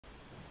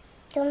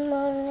Good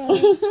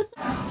morning.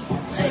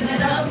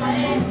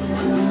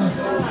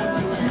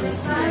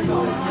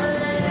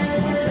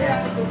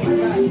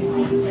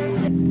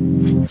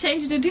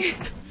 Change the do.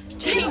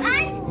 Change.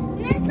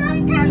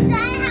 Sometimes I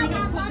have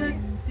a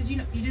mom. Did you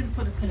not? You didn't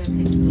put a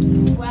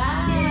pillowcase.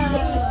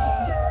 Wow.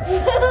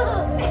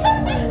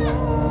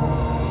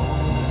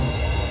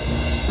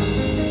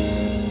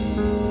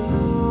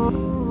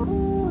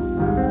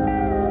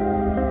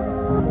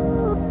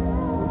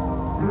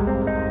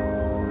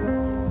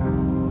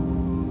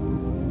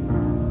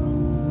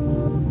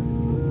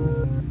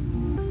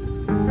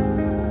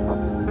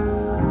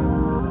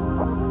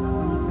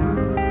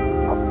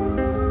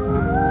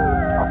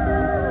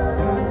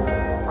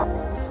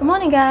 Good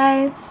morning,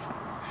 guys.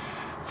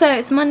 So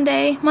it's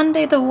Monday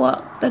the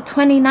what? The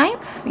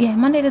 29th? Yeah,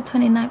 Monday the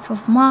 29th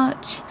of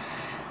March.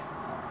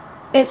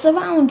 It's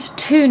around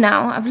 2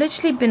 now. I've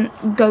literally been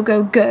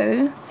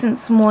go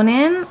since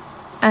morning.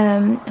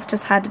 I've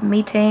just had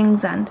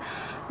meetings and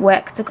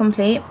work to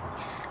complete.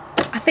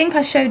 I think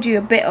I showed you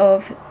a bit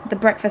of the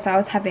breakfast I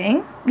was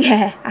having.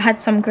 Yeah, I had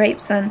some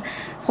grapes and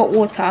hot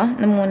water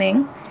in the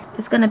morning.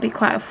 It's gonna be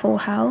quite a full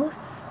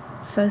house.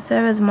 So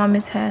Sarah's mum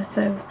is here,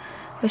 so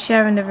we're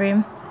sharing the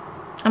room.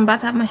 I'm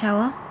about to have my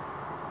shower.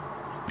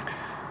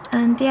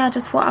 And yeah, I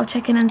just thought I'll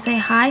check in and say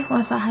hi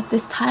whilst I have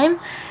this time.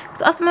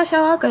 Because after my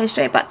shower, I'll go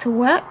straight back to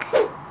work.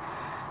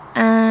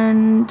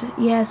 And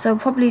yeah, so I'll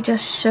probably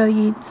just show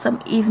you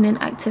some evening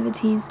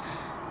activities.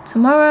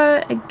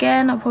 Tomorrow,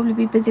 again, I'll probably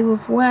be busy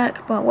with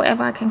work. But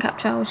whatever I can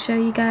capture, I'll show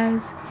you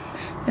guys.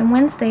 Then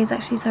Wednesday is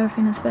actually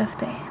Seraphina's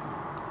birthday.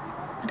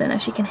 I don't know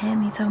if she can hear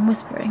me, so I'm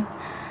whispering.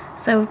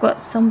 So we've got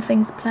some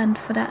things planned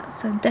for that.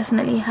 So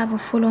definitely have a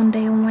full-on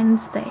day on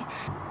Wednesday.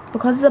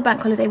 Because it's a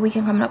bank holiday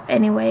weekend coming up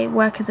anyway,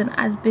 work isn't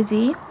as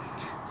busy.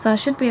 So I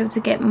should be able to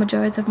get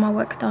majority of my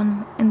work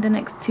done in the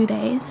next 2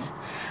 days.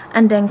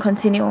 And then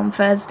continue on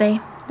Thursday.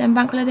 Then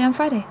bank holiday on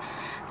Friday.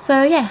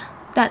 So yeah,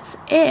 that's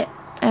it.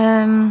 Do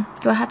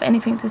I have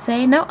anything to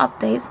say? No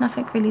updates,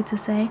 nothing really to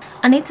say.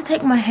 I need to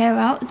take my hair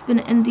out. It's been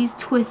in these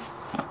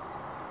twists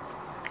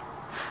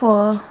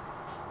for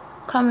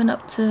coming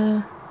up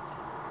to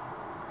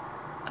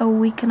a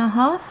week and a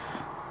half.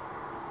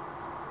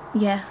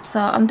 Yeah, so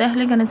I'm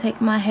definitely going to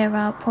take my hair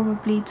out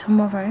probably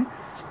tomorrow.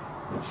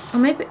 Or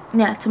maybe,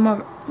 yeah,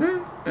 tomorrow.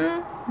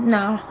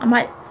 No, I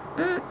might,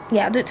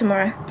 yeah, I'll do it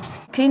tomorrow.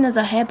 Cleaners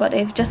are here, but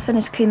they've just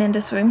finished cleaning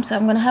this room. So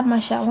I'm going to have my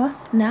shower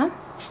now.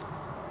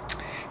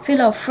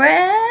 Feel all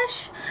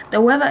fresh.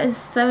 The weather is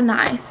so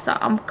nice. So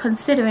I'm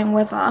considering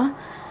whether,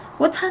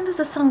 what time does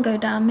the sun go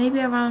down? Maybe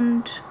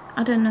around,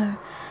 I don't know.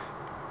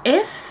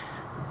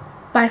 If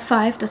by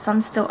 5 the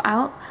sun's still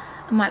out,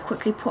 I might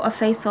quickly put a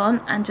face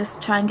on and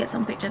just try and get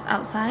some pictures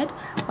outside.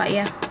 But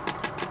yeah,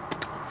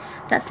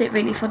 that's it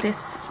really for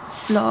this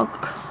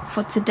vlog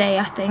for today.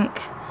 I think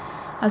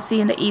I'll see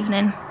you in the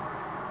evening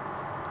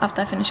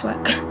after I finish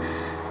work.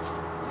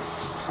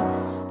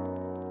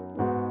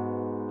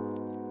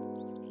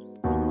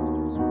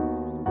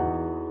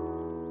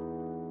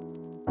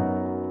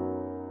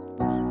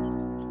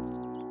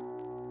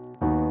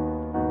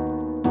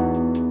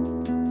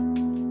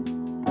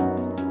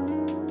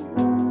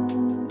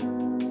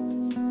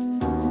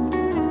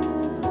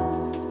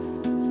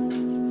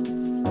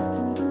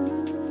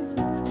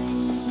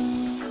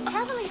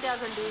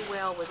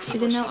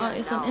 Is it no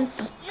artist on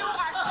Insta?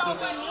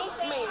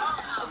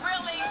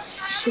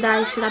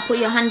 Should I put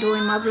your handle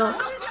in my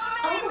vlog?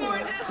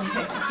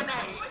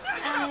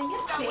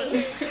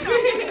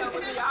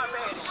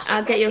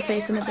 I'll get your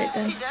face in a bit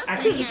then. I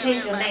think you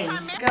changed your name.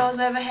 Girls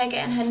over here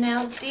getting her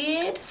nails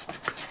did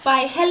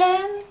by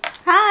Helen.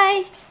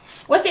 Hi.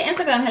 What's your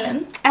Instagram,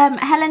 Helen?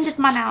 Helen did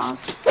my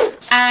nails.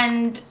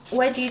 And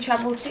where do you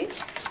travel to?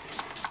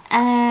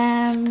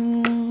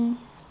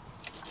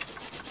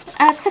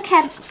 To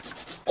Kent.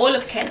 All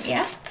of Kent,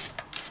 yeah?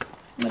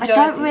 Majority. I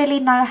don't really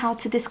know how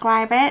to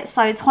describe it.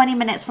 So 20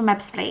 minutes from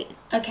Ebbsfleet.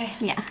 Okay.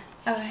 Yeah.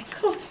 Alright,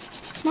 cool.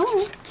 No.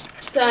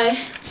 So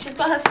she's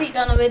got her feet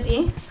done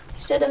already.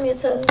 Show them your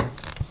toes.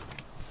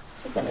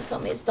 She's gonna tell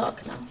me it's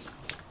dark now.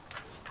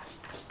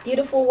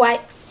 Beautiful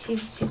white.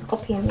 She's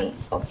copying me,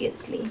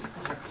 obviously.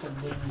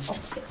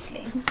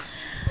 Obviously.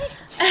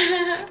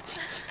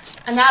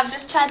 And now I've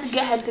just tried to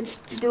get her to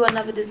do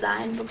another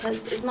design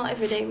because it's not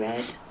everyday red.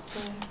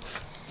 So,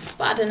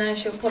 but I don't know.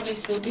 She'll probably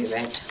still do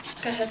red.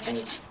 Look at her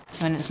face.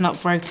 When it's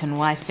not broken,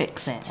 why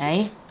fix it,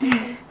 eh?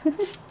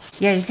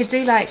 Yeah, you could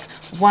do like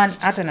one,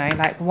 I don't know,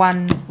 like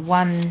one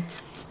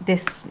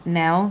this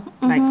nail,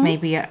 like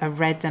maybe a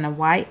red and a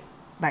white,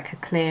 like a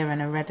clear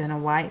and a red and a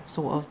white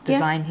sort of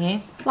design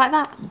here. Like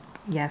that?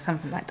 Yeah,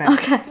 something like that.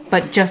 Okay.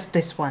 But just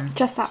this one.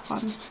 Just that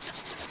one.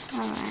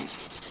 Alright.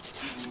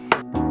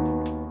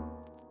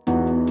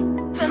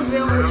 Which one's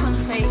real and which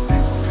one's fake?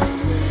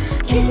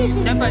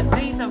 No, but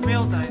these are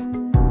real though.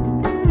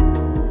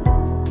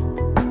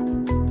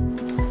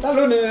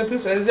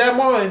 Is there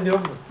more in the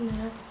oven?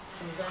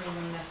 There's only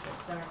one left at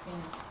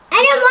Seraphina's. I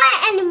don't want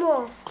it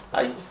anymore.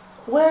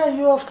 Where are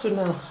you off to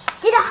now? To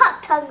the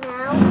hot tub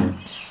now.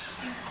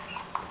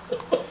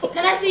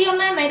 Can I see your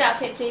mermaid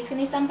outfit, please? Can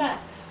you stand back?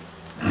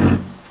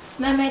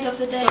 Mermaid of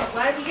the day.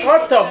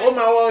 Hot tub. Oh my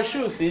God,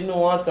 shoes. You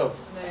know hot tub.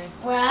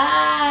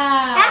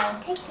 Wow.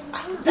 That's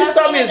taken. This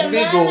time is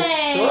big.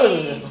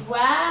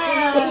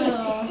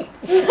 Wow.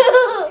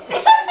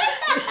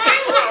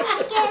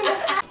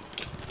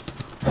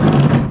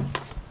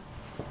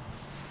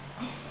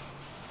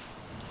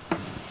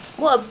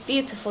 What a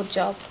beautiful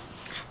job.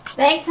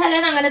 Thanks,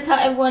 Helen. I'm going to tell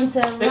everyone to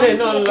run to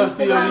your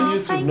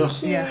Instagram. No.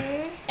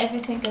 Yeah.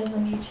 Everything goes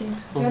on YouTube.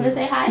 Do you want to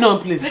say hi? No,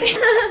 please.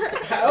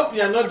 I hope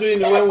you are not doing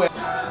it well.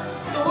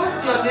 So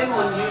what's your name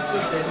on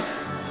YouTube then?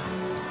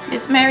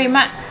 It's Mary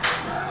Mac.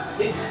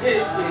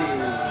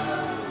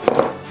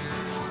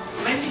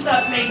 When she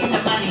starts making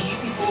the money, you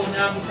people will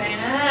now be saying,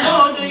 ah.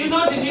 No, do you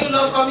know the new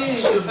law coming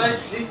into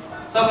effect this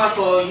summer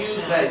for you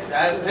guys?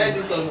 I heard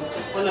it on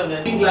one of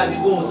the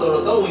England go so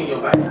somewhere in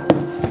your back.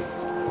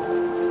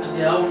 And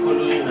they are all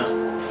following now.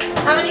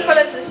 How many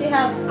followers does she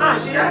have? Ah,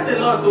 she has a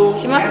lot. Oh.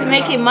 She must be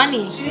making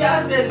money. She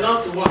has said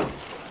not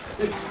once.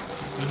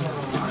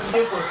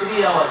 For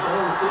 3 hours.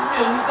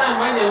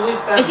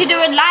 Is she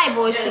doing live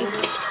or is she?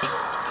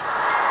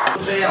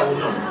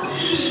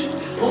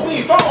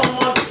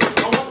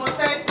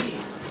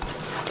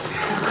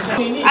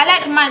 I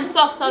like mine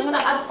soft, so I'm gonna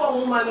add.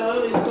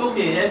 It's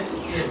okay.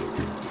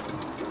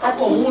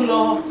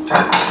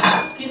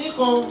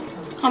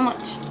 How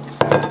much?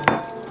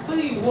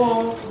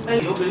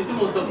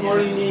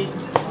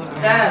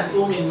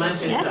 Home in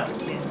Manchester.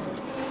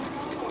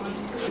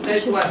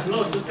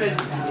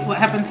 What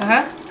happened to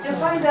her? They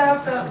find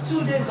out after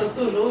 2 days or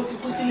so.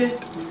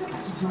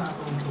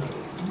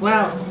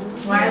 Well,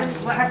 what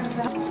happened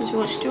to her? Did you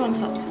want stew on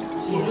top?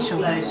 She looks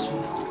like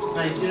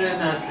Nigerian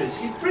actress.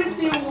 She's a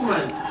pretty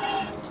woman.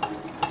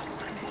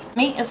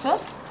 Meat as well?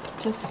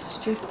 Just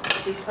stew.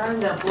 They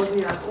find her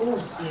body at home.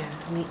 Yeah,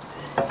 meat.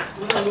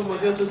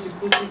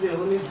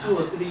 Only 2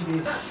 or 3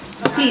 days.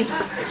 Please.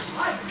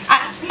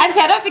 Auntie,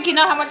 I don't think you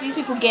know how much these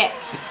people get.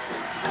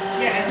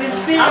 Yeah,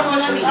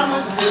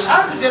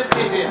 How do they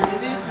pay them?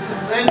 Is it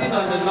depending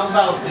on the number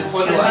of the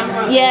followers?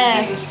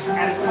 Yeah. So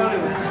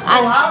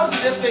how do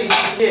they pay it?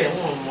 Yeah,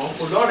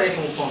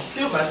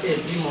 still back there,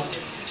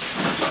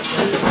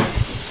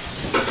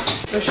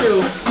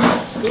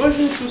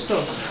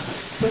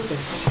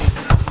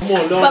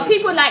 But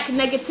people like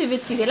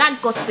negativity, they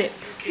like gossip.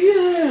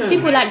 Yeah.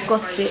 People like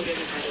gossip.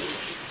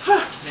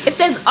 If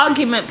there's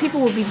argument, people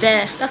will be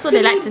there. That's what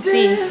they like to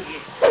see.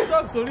 You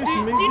don't see no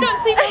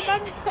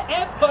man's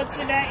airport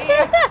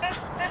today.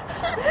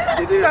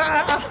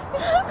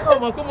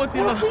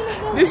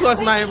 This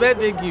was my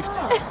birthday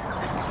gift.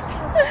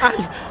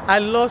 I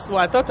lost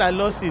one. I thought I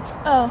lost it.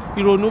 Oh.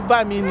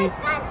 Ironuba mini.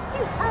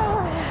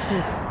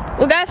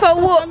 We're going for a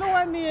walk.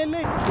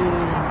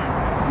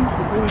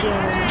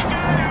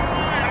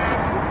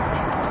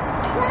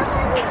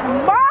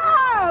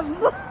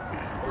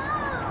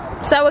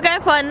 So we're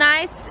going for a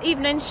nice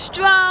evening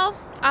stroll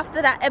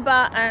after that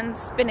eba and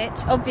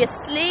spinach,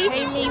 obviously.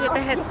 Amy with the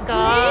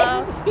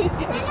headscarf.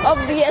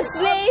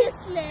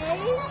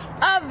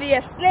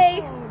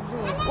 Obviously.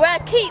 We're a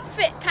keep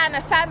fit kind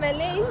of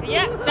family.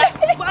 Yeah,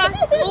 that's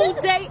us all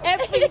day,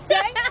 every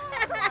day.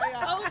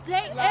 All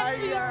day,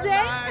 every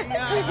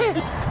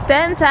day.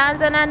 10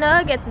 times and I know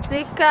I get to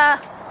see her.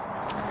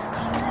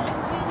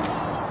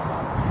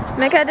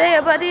 Make her day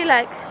your body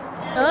like,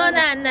 oh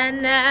na na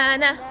na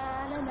na.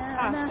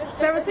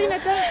 Seraphina,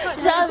 don't touch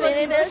Shout me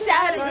the good,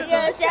 shout me the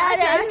good,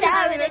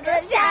 shout me the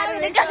good, shout me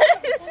the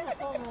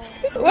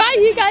good. Why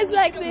are you guys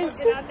like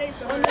this?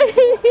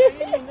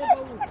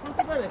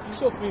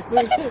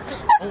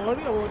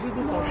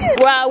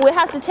 Well, we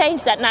have to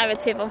change that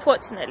narrative,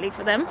 unfortunately,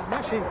 for them.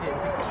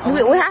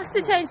 We have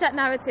to change that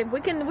narrative.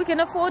 We can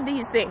afford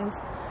these things.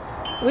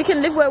 We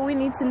can live where we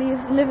need to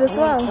live as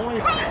well.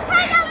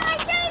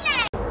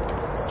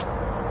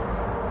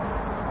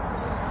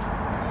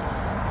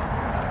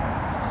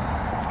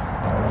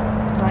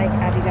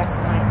 like Adidas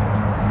Nike.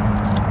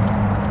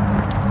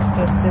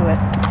 Just do it.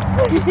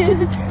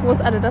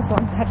 What's Adidas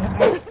one?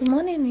 Good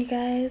morning, you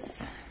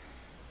guys.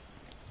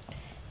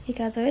 You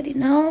guys already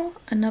know,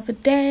 another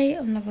day,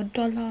 another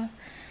dollar.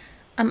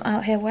 I'm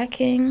out here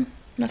working.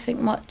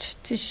 Nothing much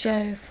to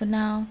show for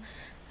now.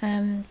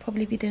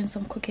 Probably be doing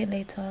some cooking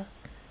later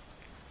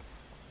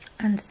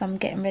and some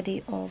getting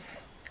ready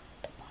of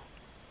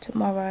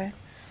tomorrow.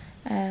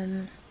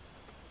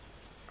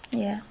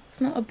 Yeah, it's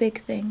not a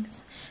big thing.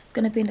 It's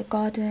gonna be in the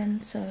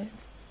garden, so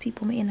it's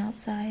people meeting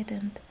outside,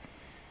 and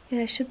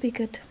yeah, it should be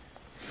good.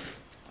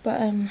 But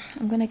I'm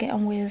gonna get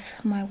on with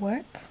my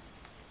work,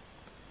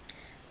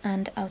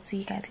 and I'll see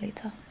you guys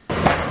later.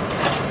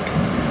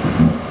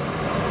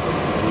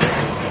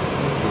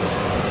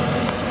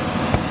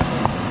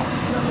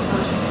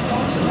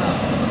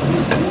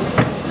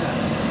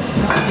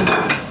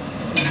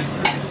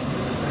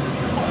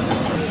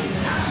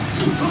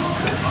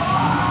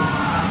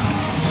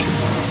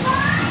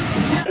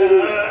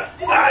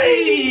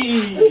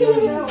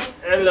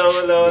 Hello.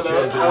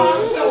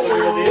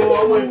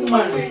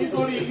 It's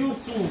only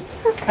YouTube.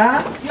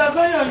 Huh? You are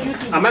going on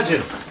YouTube.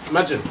 Imagine.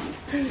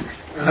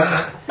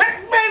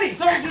 Mary,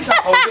 don't do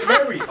that. Oh,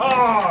 Mary.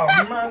 Oh,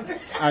 man.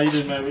 How you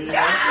doing, Mary? Good.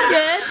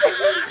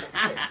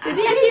 Did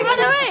he actually run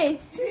away?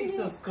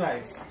 Jesus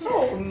Christ.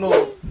 Oh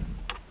no.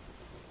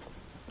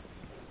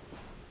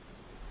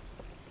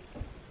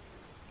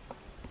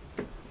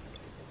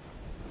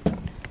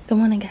 Good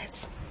morning,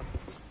 guys.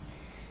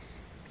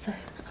 So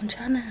I'm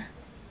trying to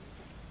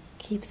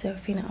keep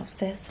Seraphina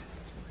upstairs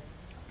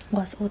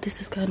whilst all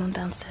this is going on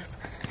downstairs.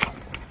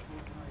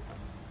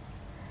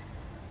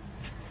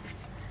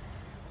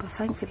 But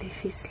thankfully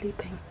she's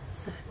sleeping.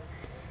 So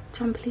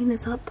trampoline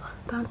is up,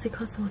 bouncy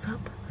castle's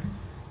up.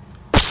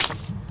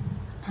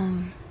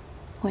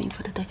 Waiting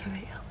for the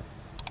decorator.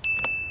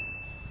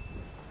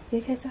 You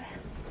okay, sir?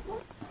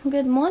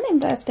 Good morning,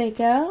 birthday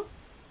girl.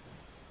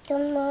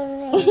 Good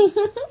morning.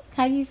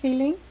 How you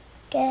feeling?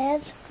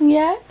 Good.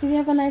 Yeah? Did you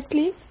have a nice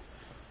sleep?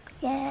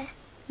 Yeah.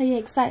 Are you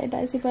excited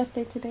that it's your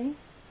birthday today?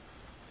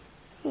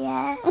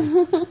 Yeah. I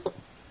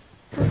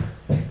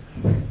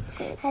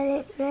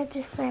didn't know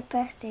it's my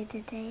birthday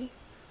today.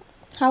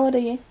 How old are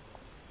you?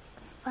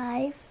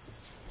 5.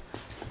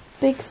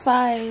 Big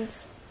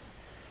 5.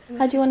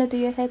 How do you want to do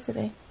your hair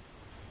today?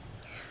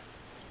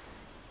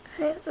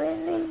 I don't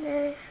really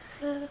know.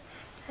 I'm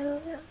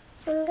going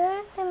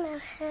to do my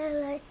hair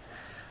like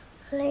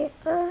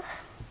later.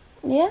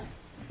 Yeah?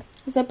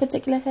 Is there a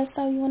particular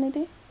hairstyle you want to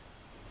do?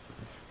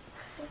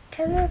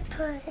 Can I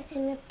put it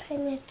in a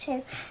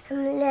ponytail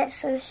and let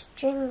some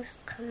strings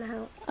come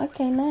out?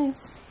 Okay,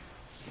 nice.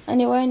 And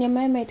you're wearing your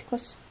mermaid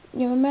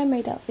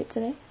outfit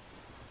today?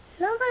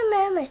 Not my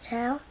mermaid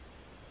tail.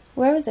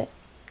 Where is it?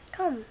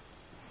 Come.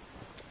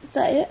 Is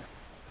that it?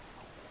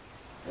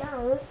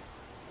 No.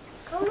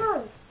 Come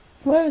on.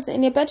 Where is it?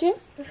 In your bedroom?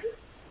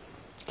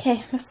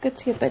 Okay, let's go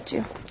to your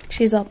bedroom.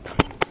 She's up.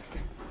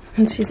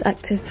 And she's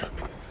active.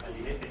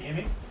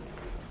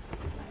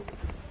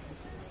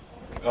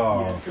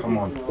 Oh, come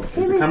on.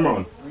 Is the camera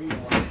on?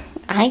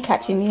 I ain't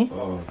catching you.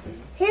 Oh.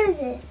 Here's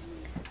it.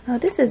 Oh,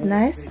 this is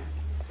nice.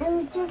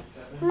 And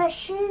my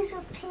shoes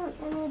are pink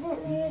and I don't know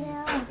where they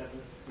are.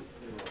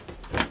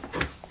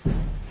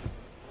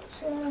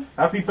 So,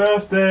 Happy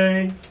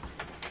birthday.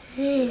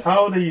 How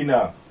old are you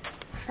now?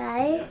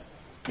 5.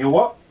 You're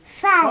what?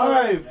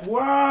 5. 5.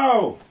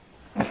 Wow.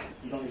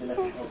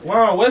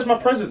 Wow, where's my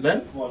present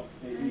then?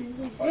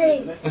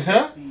 Hey.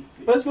 Huh?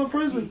 Where's my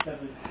present?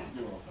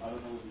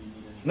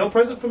 No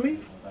present for me?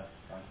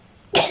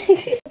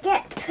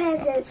 Get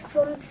presents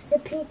from the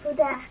people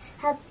that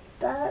have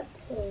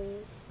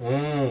birthdays.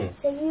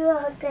 So you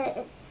are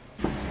getting.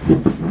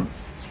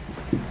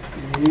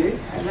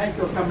 I like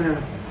your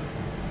camera.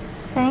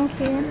 Thank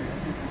you.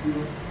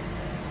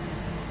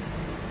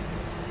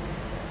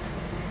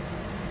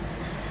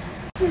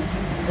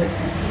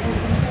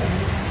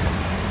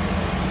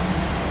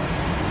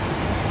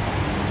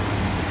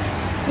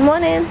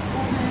 Morning.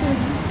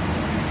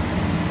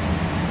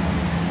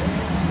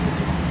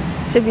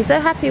 She'll be so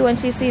happy when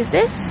she sees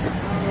this.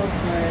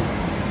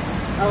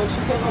 Oh,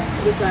 she got up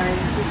to the time.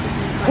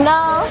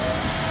 No,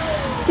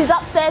 she's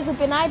upstairs with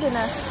been hiding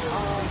her.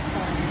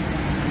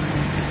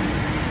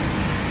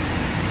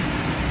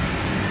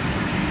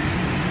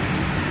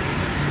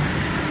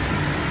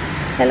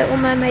 Her little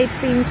mermaid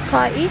themed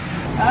party.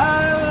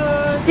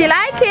 Oh, Do you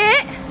like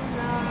it?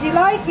 do you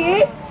like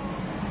it?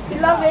 Do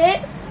you love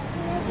it?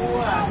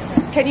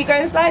 Can you go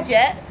inside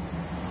yet?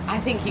 I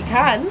think you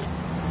can.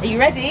 Are you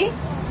ready?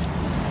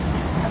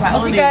 Right,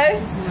 off we go.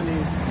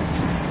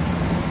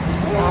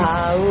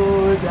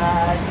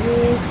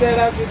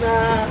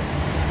 Seraphina.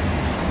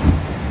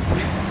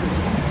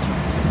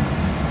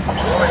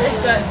 Right,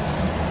 let's go.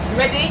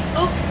 Ready?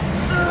 Okay.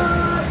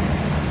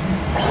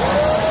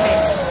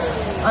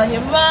 On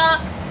your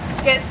marks,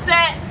 get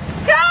set,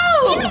 go!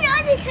 Even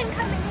Audrey can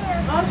come in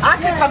here. I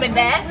can come in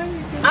there.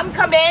 I'm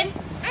coming.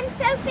 And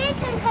Sophia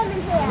can come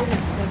in here.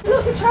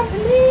 Look, a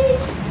trampoline.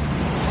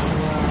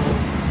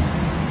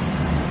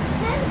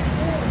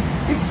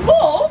 It's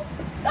small?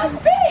 That's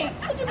big.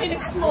 What do you mean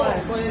it's small?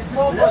 It's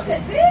small. Look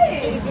at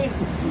this.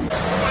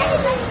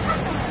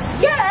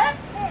 Yeah.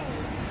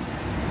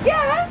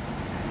 Yeah.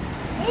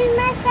 Even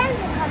my friends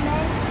are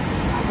coming.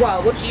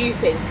 Well, what do you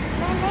think?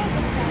 My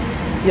neighbour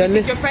friends. You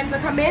think your friends are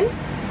coming?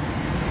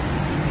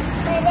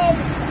 My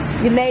neighbour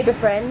friends. Your neighbour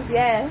friends,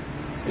 yeah.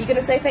 Are you going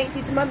to say thank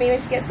you to Mummy when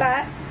she gets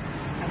back?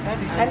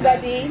 And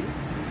Daddy.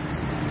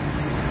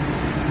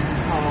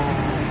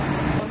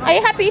 Are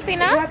you happy,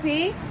 Fina? Are you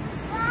happy?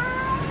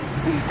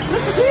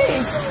 Look at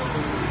this.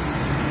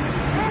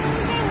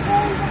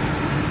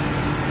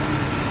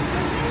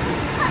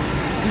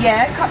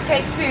 Yeah,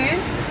 cupcakes too.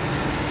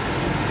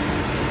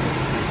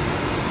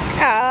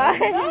 Aww.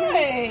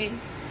 Right.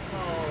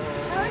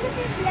 I want to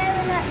be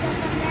blowing up the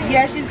balloon.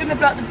 Yeah, she's going to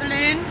blow up the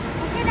balloons. I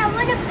said I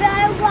want to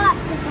blow up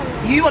the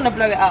balloon. You want to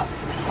blow it up.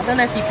 I don't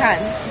know if you can.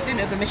 She's doing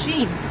it with a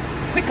machine.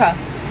 Quicker.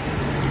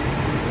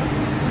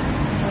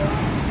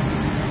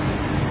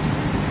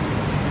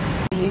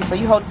 So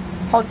you hold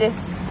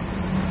this.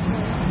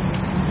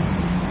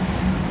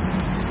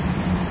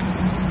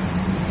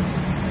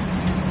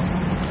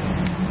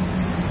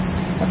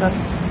 Hold on.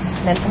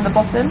 And then from the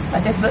bottom,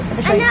 like this, look, let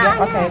me show you. I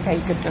know. Okay,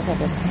 good, okay,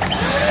 good.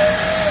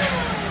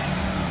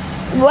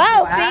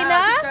 Wow,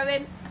 Fina. Keep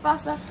going.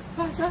 Faster,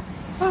 faster,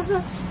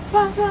 faster,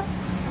 faster.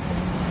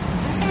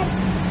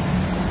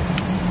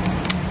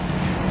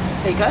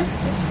 There you go.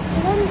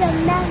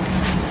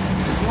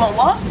 You want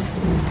what?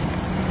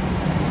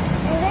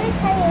 I'm going to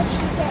tell you if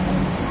she gets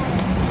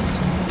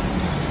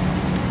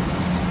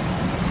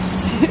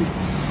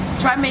inside.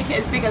 Try and make it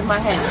as big as my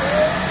head.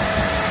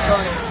 Go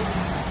on.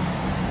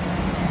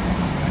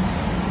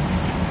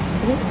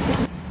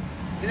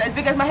 Is that as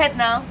big as my head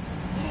now?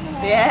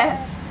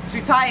 Yeah. Should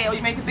we tie it or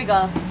you make it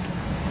bigger?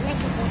 Make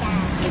it bigger.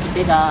 Make it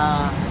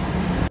bigger.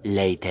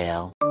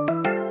 Later.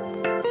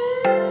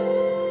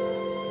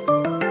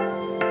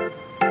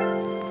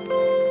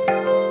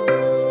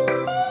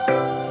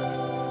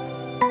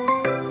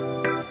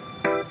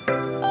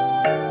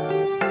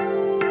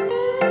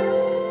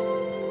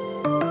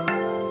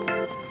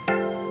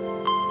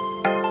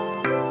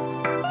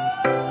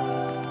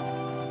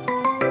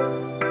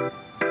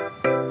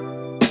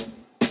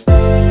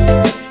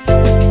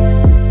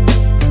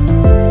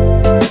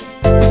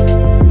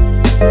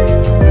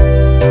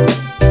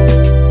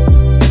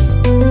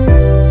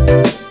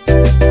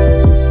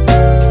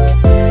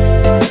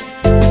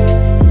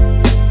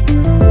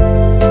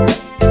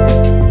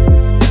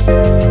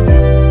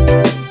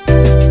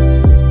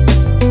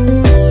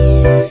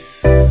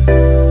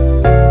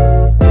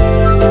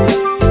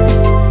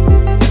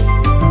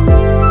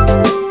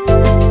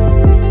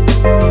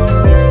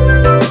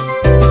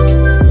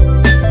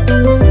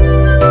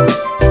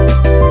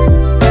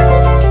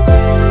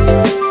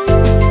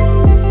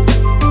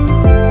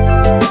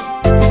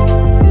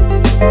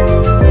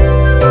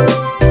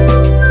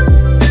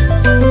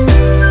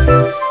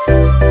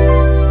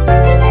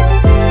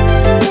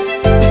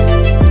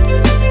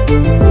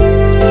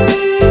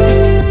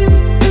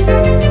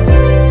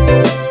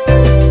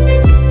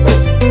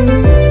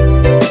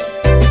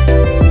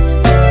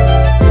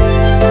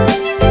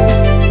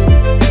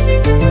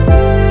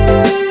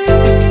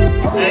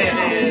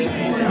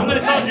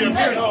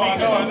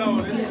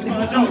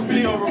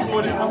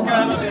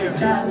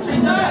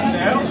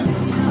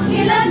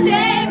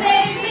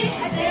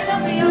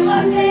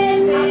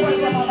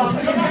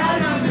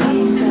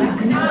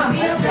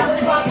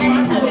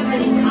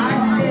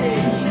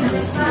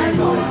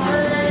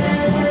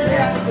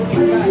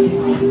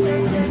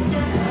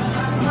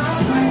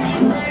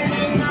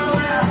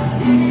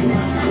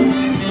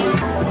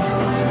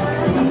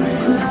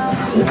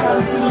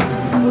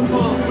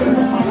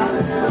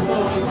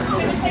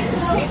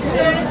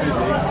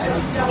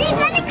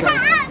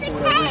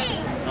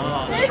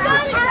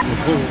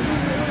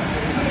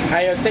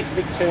 I'll take a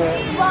picture.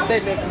 Stay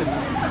next to me.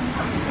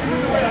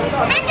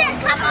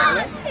 Come on!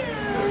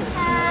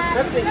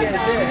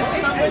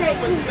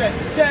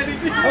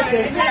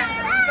 Okay.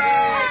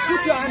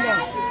 Put your hand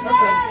down.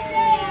 Okay.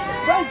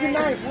 Where's the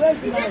knife? Where's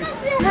the knife?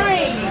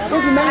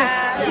 Where's the knife?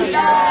 Happy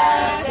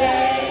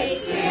birthday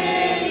to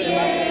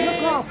you.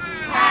 Look up.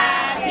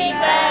 Happy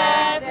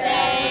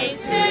birthday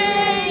to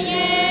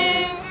you.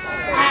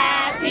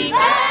 Happy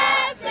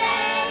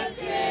birthday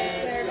to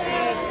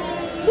you.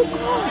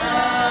 Look up.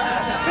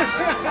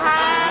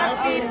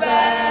 Happy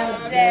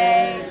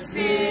birthday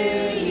to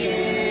you.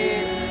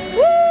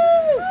 Woo!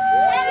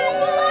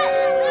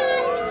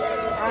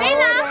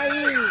 Fina!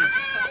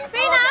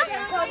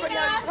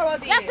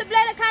 You have to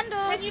blow the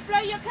candles. Can you blow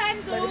your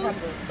candles?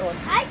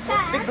 I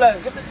can. Big blow.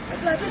 Give it.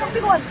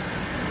 Big one.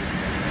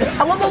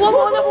 I want one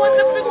more,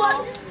 another big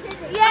one.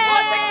 Yay!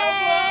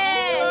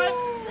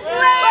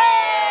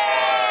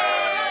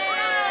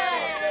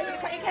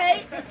 Cut your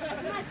cake.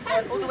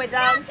 All the way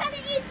down. Can I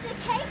eat the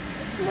cake?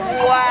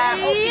 Wow.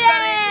 Oh, keep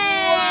going.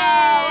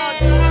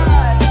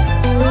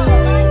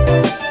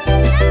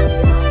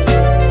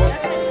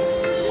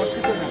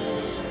 Mosquito now.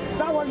 Is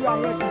that what you are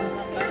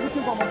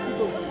looking for?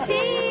 Mosquito.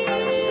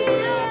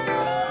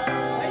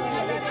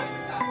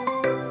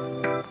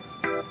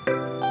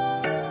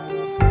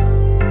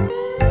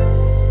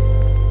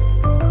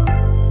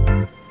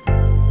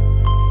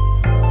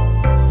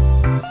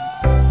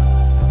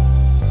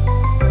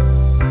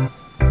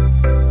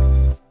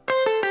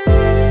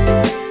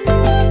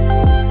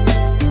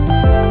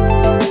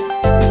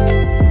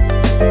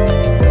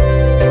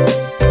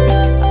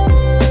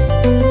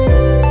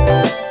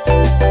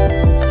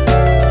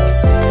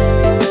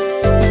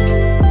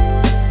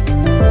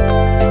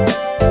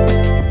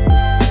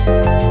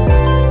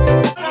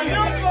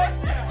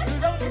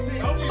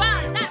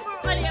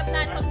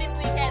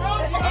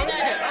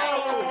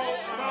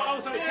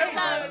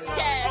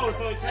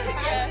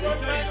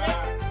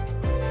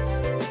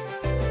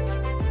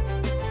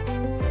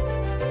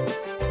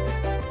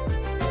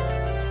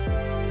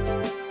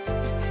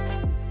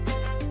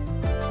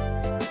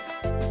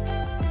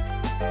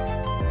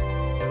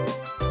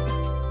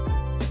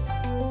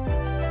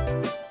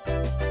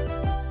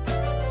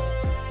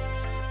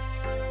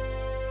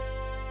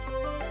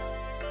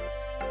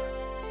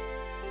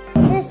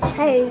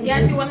 You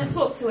actually want to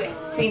talk to it,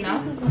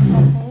 Fina?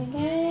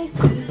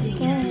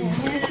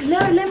 No,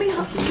 let me.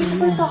 You're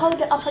supposed to hold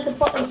it up at the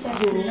bottom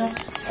section.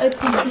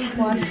 Open this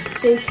one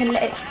so you can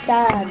let it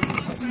stand.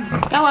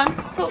 Go on,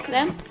 talk to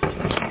them.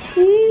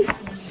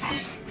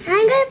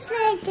 I'm going to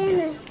play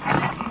again.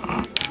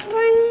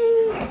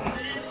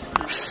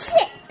 1,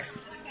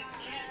 6.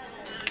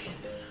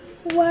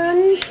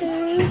 1, 2,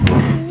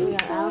 3. We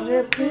are out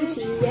here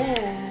preaching,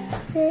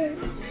 yeah.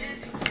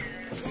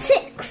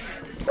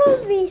 6.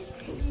 We'll be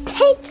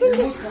taking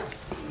this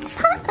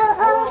part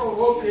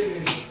off.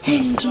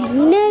 And you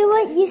know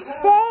what you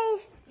say?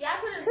 Yeah, I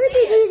couldn't Who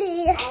did you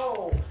do?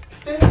 Oh,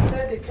 they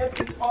said they kept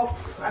it off.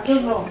 I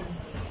don't know.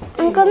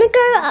 I'm gonna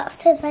go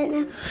upstairs right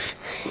now.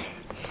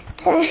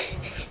 So,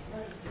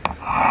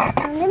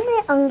 I'm in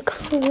my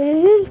uncle's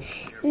room.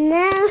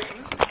 Now,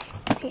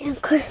 my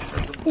uncle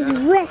is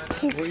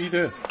working. What are you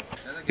doing?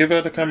 Give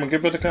her the camera,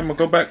 give her the camera.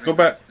 Go back, go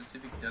back.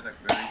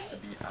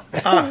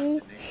 Ah!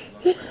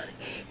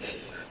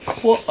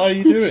 What are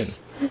you doing?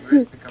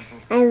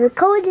 I'm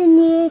recording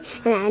you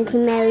and Auntie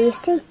Mary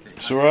see.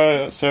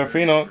 Soraya,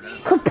 Seraphina.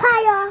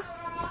 Papaya.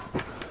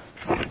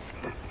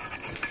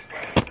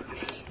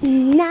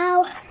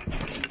 Now,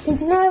 you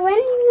know when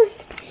you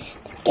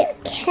get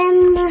a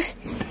camera,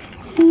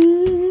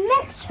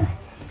 make sure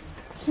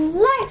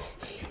like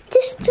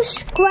just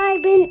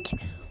describing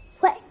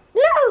what.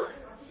 No,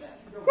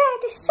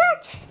 the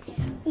search.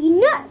 You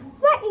not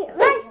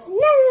right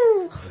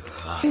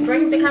now.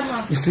 Bring the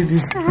camera. You see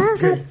this?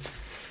 Okay.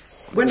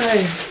 When Did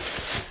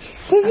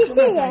you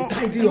see I it?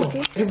 tidy up,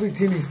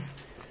 everything is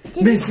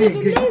Did you see messy. the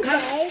movie?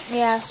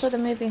 Yeah, I saw the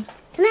movie.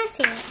 Can I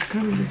see it?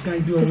 Can't really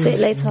tidy We'll up. see it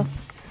later.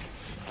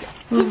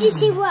 Did you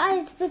see what I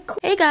was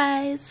recording? Hey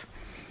guys.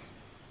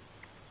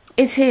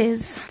 It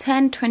is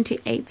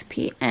 10:28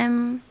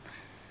 p.m.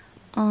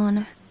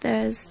 on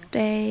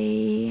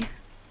Thursday.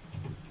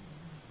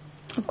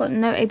 I've got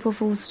no April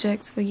Fool's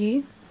jokes for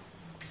you.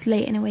 It's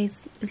late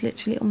anyways. It's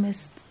literally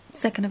almost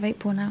 2nd of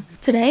April now.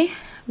 Today,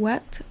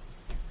 worked,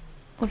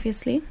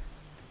 obviously.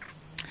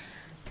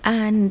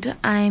 And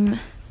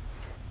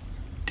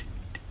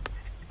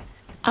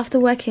after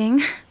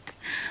working,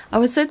 I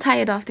was so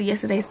tired after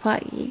yesterday's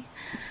party.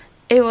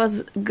 It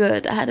was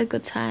good. I had a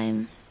good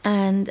time.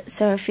 And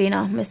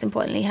Seraphina, most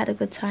importantly, had a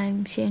good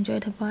time. She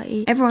enjoyed her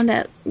party. Everyone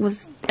that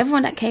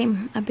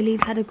came, I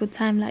believe, had a good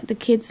time. Like, the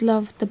kids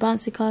loved the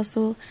bouncy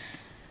castle.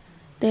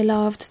 They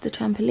loved the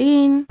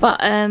trampoline.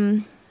 But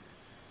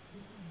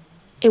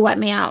it wiped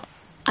me out.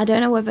 I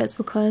don't know whether it's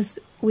because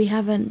we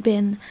haven't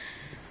been,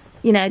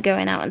 you know,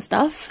 going out and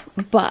stuff.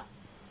 But,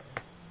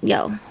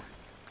 yo,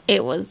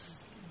 it was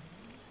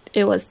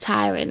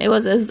tiring. It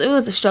was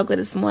a struggle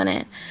this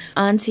morning.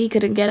 Auntie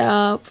couldn't get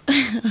up.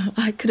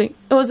 I couldn't.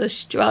 It was a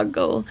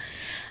struggle.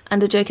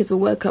 And the jokers were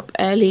woke up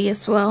early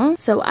as well.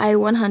 So I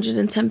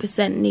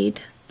 110%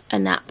 need a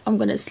nap. I'm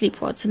gonna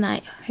sleep well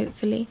tonight,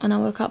 hopefully. And I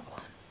woke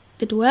up,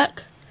 did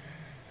work.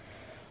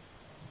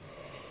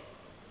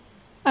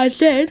 I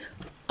did.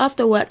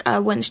 After work, I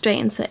went straight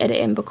into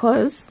editing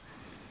because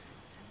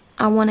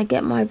I want to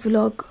get my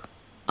vlog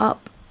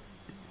up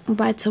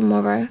by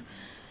tomorrow.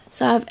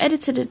 So I've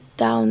edited it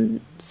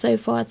down so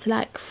far to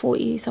like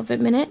 40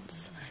 something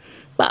minutes,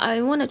 but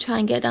I want to try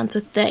and get down to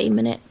 30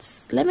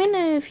 minutes. Let me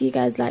know if you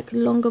guys like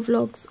longer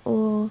vlogs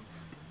or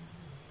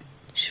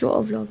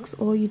shorter vlogs,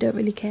 or you don't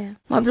really care.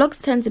 My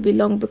vlogs tend to be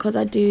long because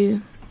I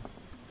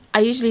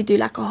usually do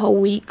like a whole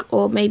week,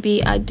 or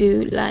maybe I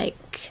do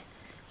like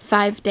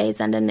 5 days,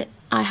 and then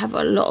I have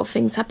a lot of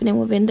things happening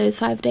within those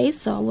 5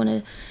 days, so I want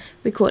to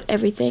record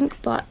everything.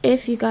 But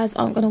if you guys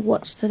aren't going to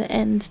watch to the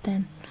end,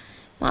 then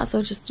might as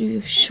well just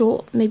do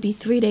short, maybe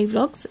 3-day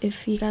vlogs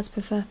if you guys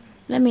prefer.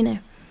 Let me know.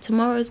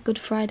 Tomorrow's Good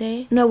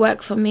Friday. No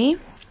work for me.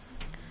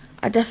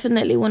 I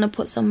definitely want to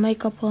put some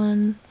makeup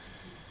on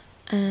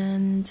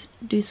and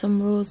do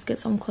some reels, get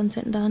some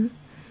content done.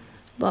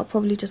 But I'm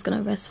probably just going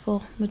to rest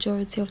for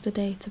majority of the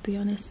day, to be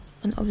honest.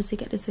 And obviously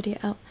get this video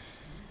out.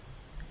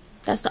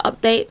 That's the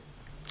update.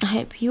 I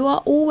hope you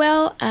are all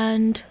well,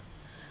 and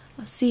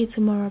I'll see you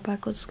tomorrow by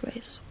God's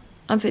grace.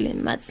 I'm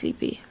feeling mad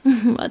sleepy.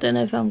 I don't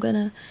know if I'm going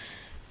to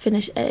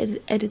finish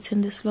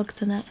editing this vlog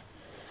tonight.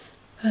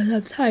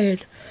 I'm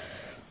tired.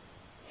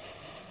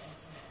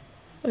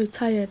 I'm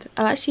tired.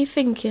 I was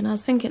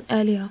thinking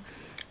earlier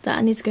that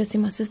I need to go see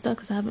my sister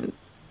because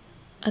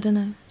I don't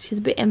know, she's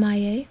a bit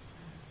MIA.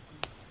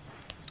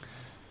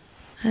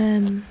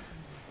 So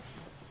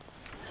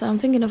I'm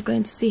thinking of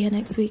going to see her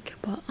next week,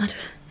 but I don't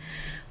know.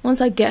 Once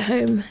I get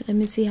home, let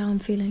me see how I'm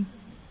feeling.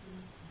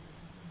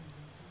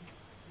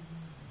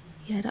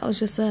 Yeah, that was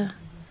just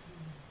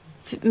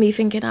me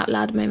thinking out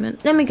loud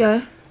moment. Let me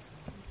go.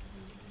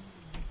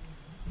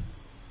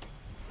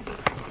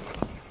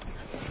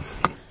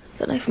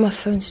 Don't know if my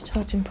phone's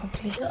charging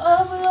properly. It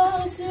all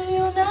belongs to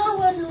you now,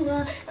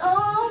 one,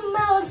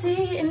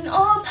 almighty and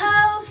all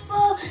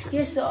powerful.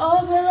 Yes, it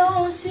all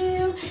belongs to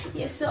you.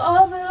 Yes, it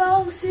all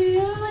belongs to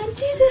you. When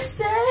Jesus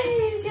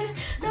says yes,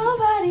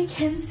 nobody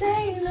can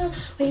say no.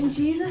 When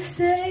Jesus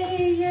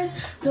says yes,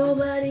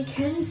 nobody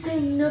can say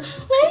no.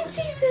 When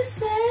Jesus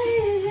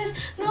says yes,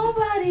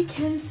 nobody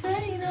can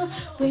say no.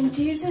 When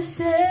Jesus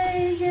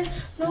says yes,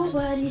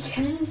 nobody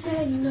can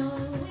say no.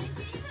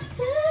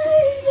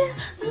 Say yes,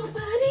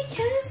 nobody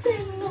can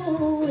say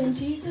no. When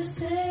Jesus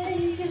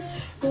says yes,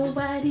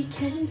 Nobody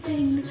can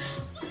say no.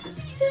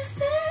 Jesus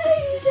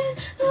says yes,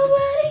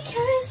 nobody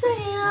can say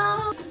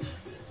no.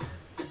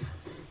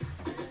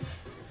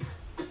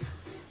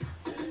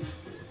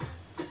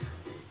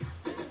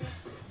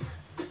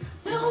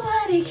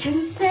 Nobody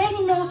can say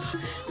no.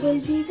 When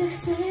Jesus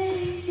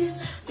says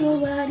yes,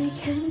 nobody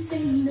can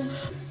say no.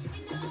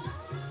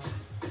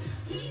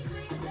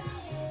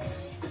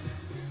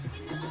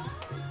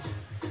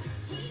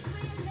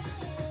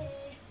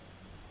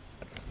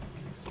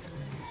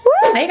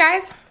 Hey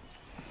guys,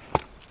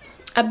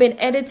 I've been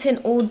editing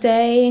all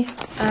day.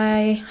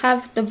 I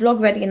have the vlog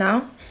ready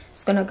now.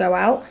 It's gonna go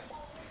out.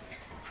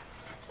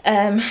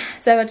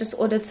 Sarah just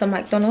ordered some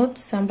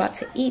McDonald's, so I'm about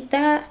to eat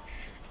that,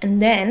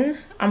 and then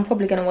I'm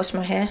probably gonna wash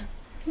my hair.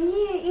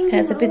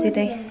 It's a busy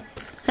day.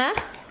 Huh?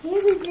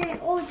 You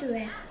didn't order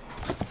it.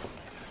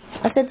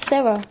 I said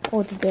Sarah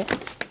ordered it.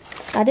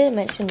 I didn't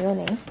mention your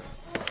name.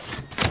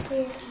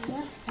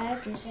 Yeah, I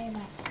have to say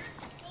that.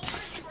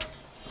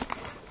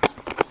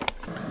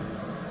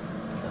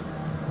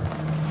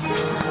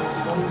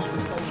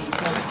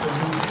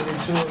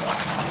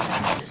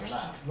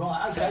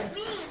 Right, okay.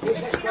 Here's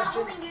the next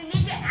question. You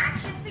need your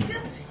action figure.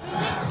 You need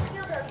the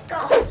skills of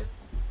God.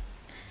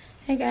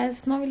 Hey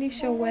guys, not really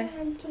sure where.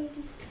 Hello.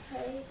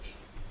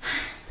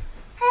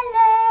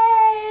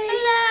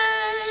 Hello.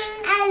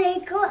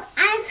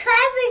 I'm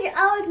 5 years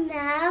old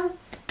now.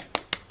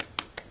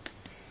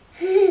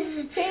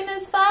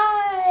 Fina's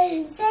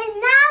 5. So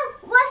now,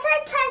 what's I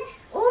turn?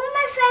 All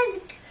my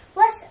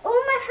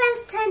friends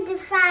turn to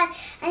 5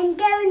 and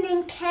going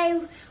in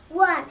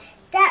K1.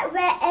 That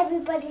where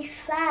everybody's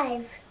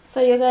 5.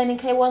 So you're going in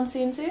K1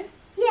 soon too?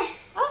 Yeah.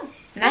 Oh,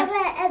 That nice.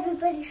 where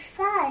everybody's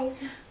 5.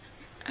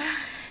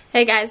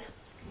 Hey guys,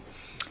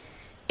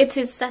 it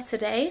is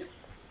Saturday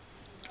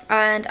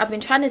and I've been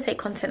trying to take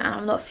content and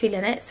I'm not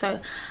feeling it, so I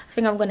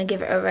think I'm going to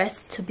give it a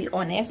rest, to be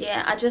honest.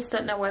 Yeah, I just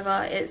don't know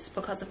whether it's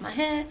because of my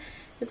hair,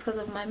 it's because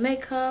of my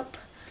makeup,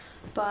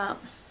 but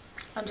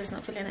I'm just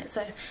not feeling it.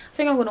 So I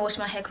think I'm going to wash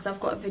my hair because I've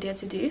got a video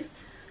to do,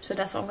 so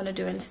that's what I'm going to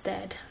do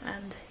instead.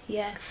 And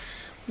yeah,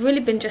 really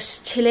been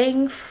just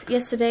chilling.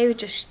 Yesterday we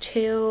just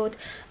chilled.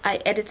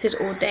 I edited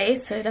all day,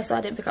 so that's why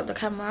I didn't pick up the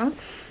camera.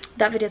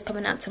 That video is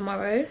coming out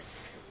tomorrow.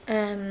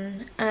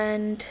 And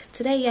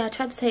today, yeah, I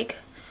tried to take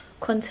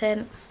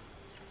content.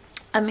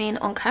 I mean,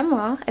 on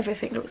camera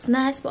everything looks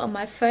nice, but on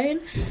my phone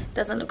it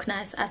doesn't look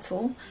nice at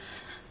all.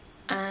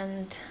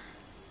 And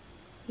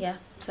yeah,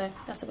 so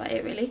that's about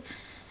it really.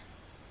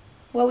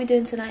 What are we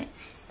doing tonight?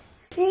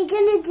 We're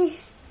gonna do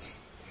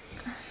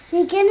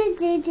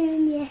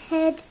doing your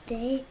hair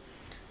today.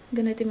 I'm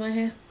gonna do my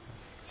hair.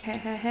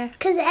 Hair.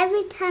 Because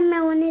every time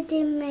I want to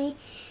do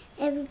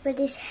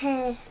everybody's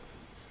hair.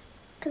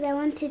 Because I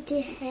want to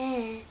do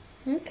hair.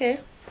 Okay.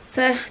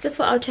 So just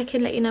thought I'll check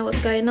in, let you know what's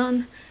going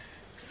on.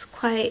 It's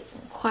quite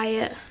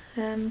quiet.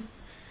 And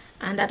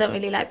I don't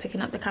really like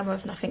picking up the camera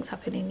if nothing's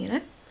happening, you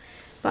know.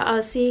 But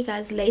I'll see you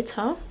guys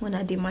later when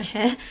I do my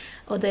hair.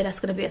 Although that's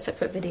gonna be a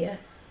separate video.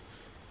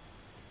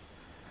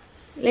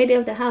 Lady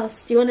of the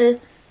house, do you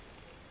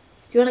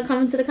wanna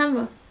come into the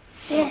camera?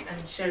 Yeah.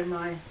 And show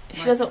my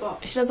She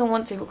doesn't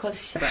want to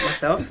because she... about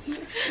myself.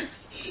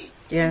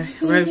 Yeah,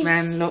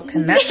 roadman look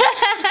and that.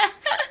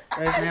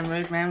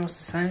 roadman, what's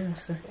the sign?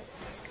 What's the...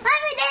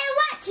 Mommy, they're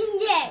watching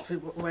you.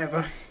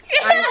 Whatever.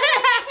 I'm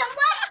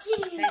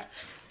watching you.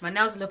 My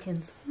nails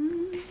looking...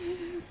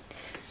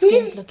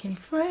 Skin's looking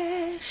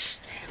fresh.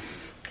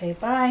 Okay,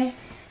 bye.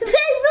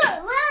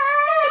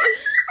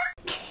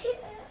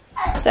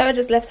 Sarah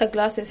just left her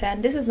glasses here,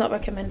 and this is not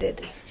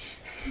recommended.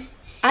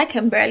 I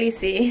can barely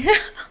see.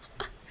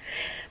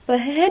 But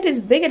her head is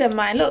bigger than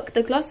mine. Look,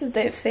 the glasses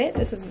don't fit.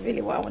 This is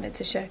really what I wanted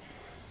to show.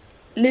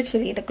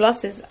 Literally, the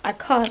glasses, I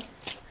can't.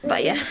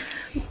 But yeah,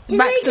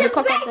 back to the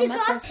cock of the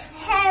matter.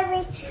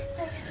 Harry.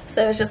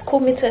 So it's just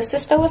called me to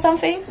assist her or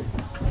something.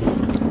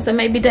 So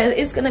maybe there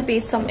is going to be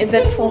some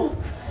eventful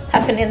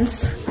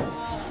happenings.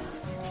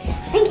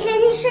 And can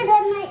you show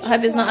them my... I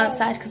hope it's not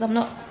outside because I'm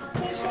not.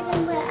 Can you show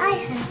them where I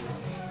am?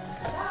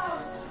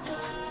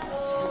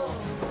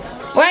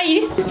 Where are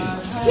you?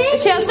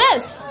 Is she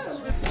upstairs?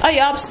 Oh,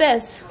 you're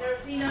upstairs.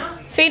 Seraphina?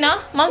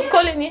 Fina, Mum's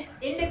calling you.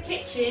 In the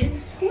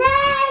kitchen. No,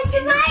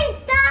 somebody's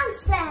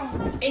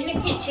downstairs. In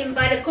the kitchen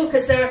by the cooker,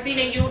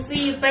 Seraphina, you'll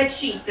see a bed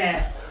sheet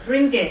there.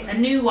 Bring it, a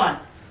new one.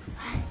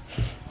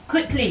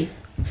 Quickly.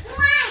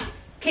 Why?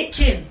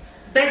 Kitchen,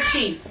 bed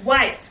sheet,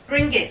 white.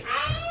 Bring it.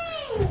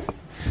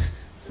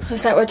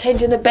 It's like we're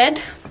changing the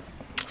bed.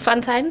 Fun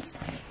times.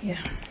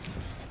 Yeah.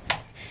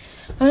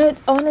 I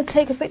want to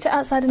take a picture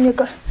outside in your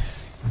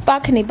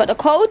balcony, but the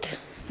cold.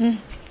 Yeah,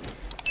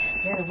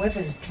 the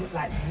weather's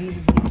like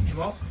really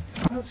dropped.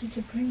 I told you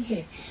to bring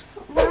it.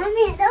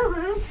 Mommy, I don't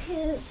want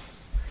to.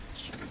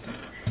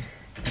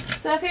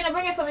 Seraphina,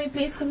 bring it for me,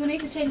 please, because we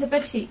need to change the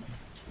bed sheet.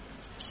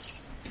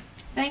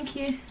 Thank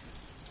you.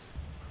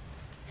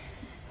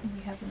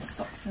 We have the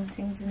socks and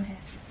things in here.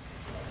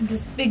 And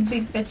this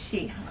big bed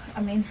sheet.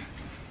 I mean,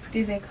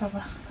 duvet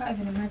cover. Can't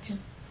even imagine.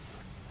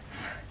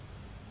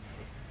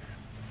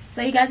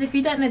 So you guys, if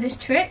you don't know this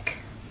trick,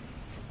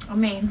 I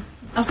mean,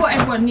 I thought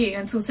everyone knew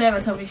until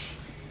Sarah told me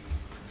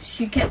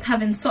she kept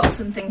having socks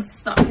and things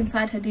stuck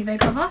inside her duvet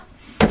cover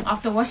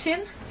after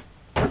washing.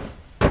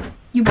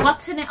 You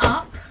button it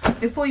up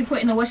before you put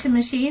it in the washing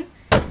machine.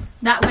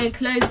 That way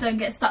clothes don't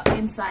get stuck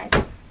inside.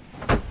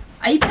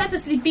 Are you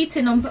purposely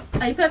beating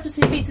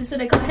so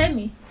they can't hear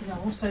me?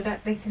 No, so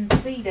that they can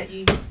see that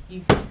you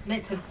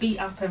meant to beat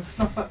up and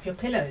fluff up your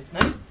pillows,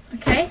 no?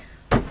 Okay.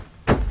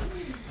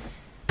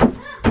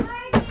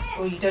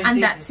 Or you don't And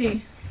do that this.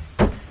 too.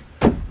 I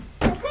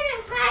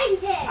couldn't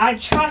find it. I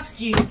trust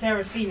you,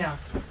 Seraphina.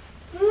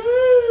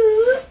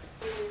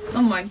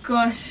 Oh my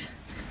gosh.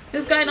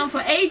 This is going on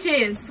for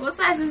ages. What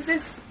size is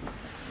this?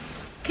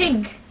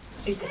 King.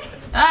 Stupid.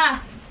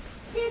 Ah,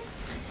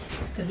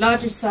 The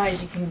largest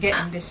size you can get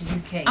in this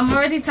UK. I'm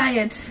already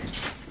tired.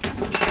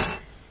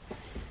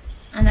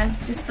 And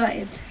I've just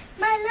started.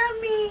 My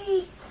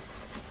lummy.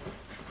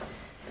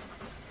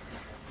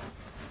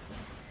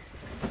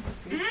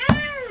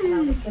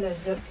 Now the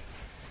pillows look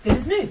as good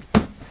as new.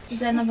 Is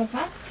there another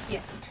pack? Yeah.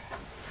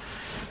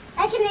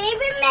 I can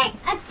even make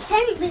a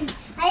tent with.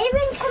 I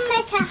even can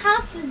make a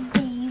house with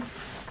these.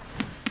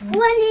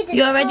 All I need is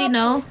You already carpet.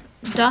 know.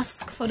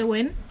 Dusk for the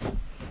win.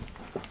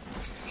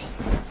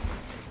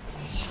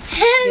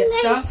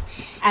 Yes, dusk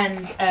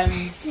and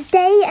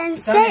Stay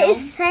and Donnell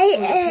say for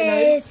the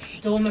pillows.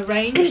 Dormer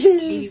range.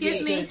 Really,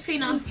 Excuse really me, good.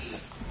 Fina.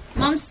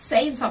 Mom's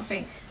saying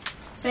something.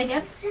 Say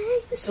again.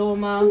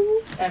 Dormer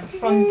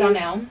from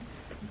Donnell.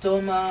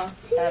 Dormer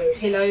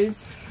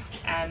pillows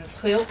and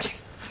quilt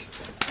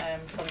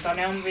from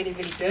Donnell. Really,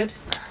 really good.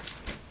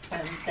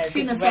 There's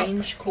Fina, this stop.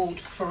 range called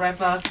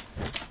Forever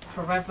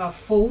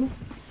Full.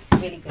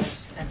 Really good.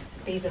 And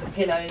these are the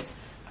pillows.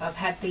 I've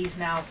had these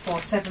now for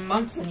 7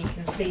 months, and you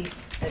can see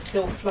they're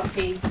still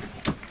fluffy.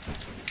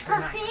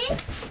 And nice.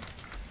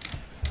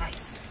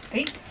 Nice.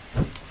 See?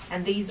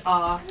 And these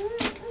are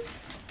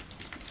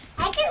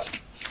I can.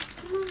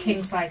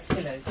 king size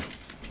pillows. Did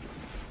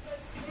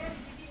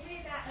you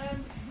hear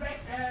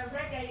that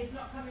reggae is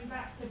not coming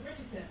back to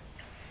Bridgerton?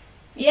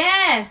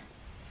 Yeah.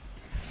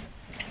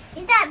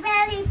 Is that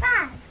really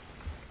bad?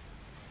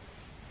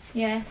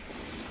 Yeah.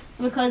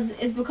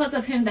 It's because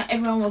of him that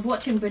everyone was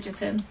watching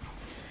Bridgerton.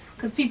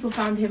 Because people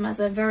found him as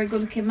a very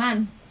good looking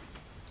man.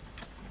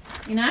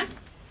 You know?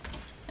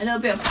 A little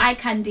bit of eye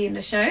candy in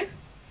the show.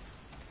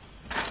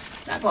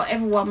 That got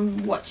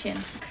everyone watching.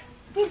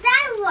 Did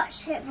I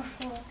watch it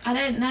before? I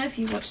don't know if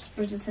you watched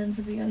Bridgerton,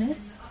 to be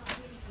honest.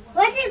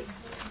 What?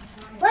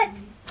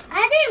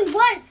 I didn't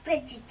watch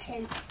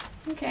Bridgerton.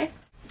 Okay.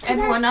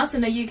 Everyone else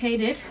in the UK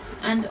did.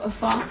 And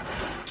afar.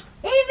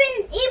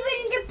 Even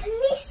the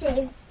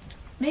police.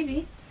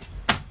 Maybe.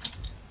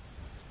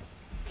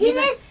 Do you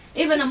know?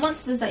 Even the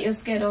monsters that you're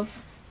scared of.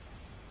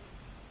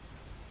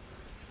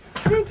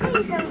 Can I tell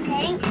you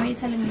something? What are you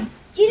telling me?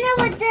 Do you know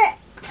what the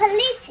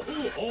police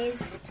eat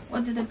is?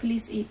 What did the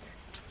police eat?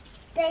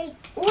 All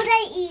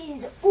they eat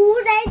is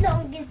all day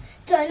long is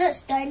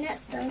donuts.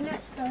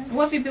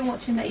 What have you been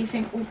watching that you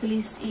think all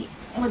police eat?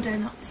 Or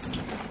donuts?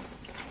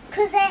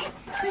 Cause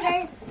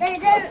they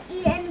don't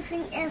eat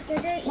anything else. They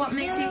don't. What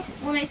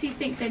makes you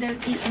think they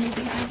don't eat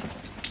anything else?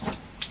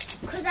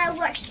 Cause I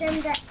watch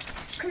them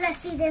cause I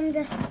see them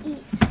just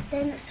eat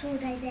donuts all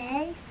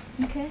day.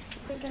 Okay.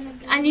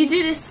 And you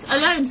do this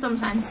alone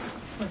sometimes?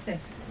 What's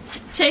this?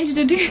 Change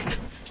the do.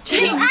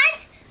 Change. No,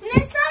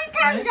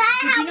 sometimes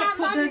I have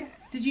my mum.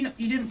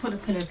 You didn't put the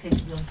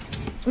pillowcases on?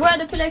 Where are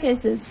the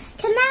pillowcases?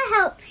 Can I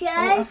help you?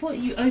 Oh, I thought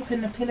you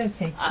opened the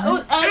pillowcase.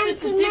 I did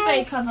the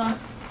duvet cover.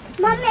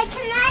 Mummy, can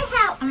I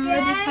help I'm you?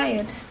 already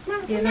tired.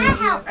 Mum, Yeah, can no, I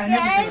help I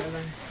never do you? it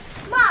alone.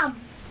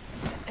 Mum,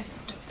 I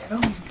thought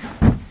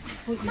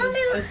you was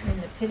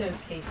opening the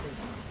pillowcases.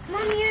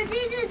 Mummy,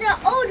 these are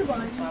the old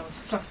ones. So I was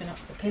fluffing up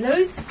the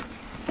pillows.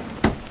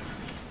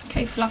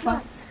 Okay,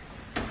 fluffer.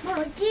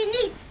 Mum, do you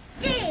need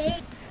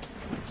this?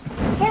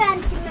 Here,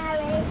 Auntie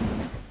Mary.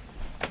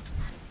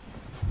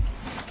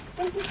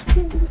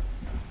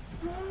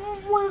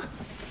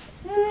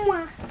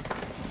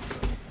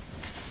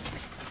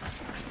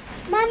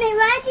 Mummy,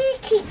 why do you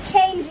keep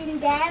changing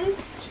them?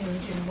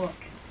 Changing what?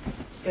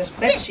 Those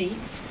bed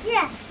sheets.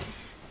 Yeah.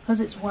 Because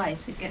it's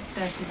white, it gets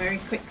dirty very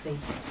quickly.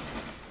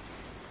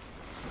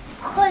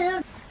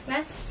 Colour.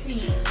 Let's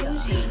see.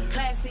 Boujie.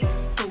 Classic,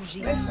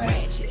 bougie,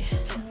 ratchet.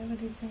 What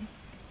did you say?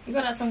 You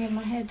got that song in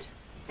my head.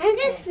 I'm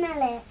going to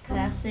smell it.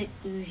 Classic,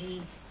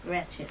 bougie,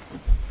 ratchet.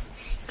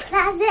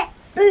 Classic,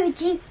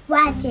 bougie,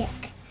 ratchet.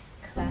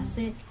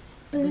 Classic,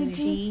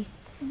 Bougie,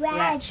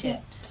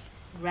 ratchet.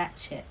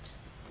 Ratchet.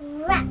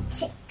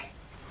 Ratchet.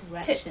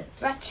 Ratchet.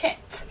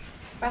 Ratchet.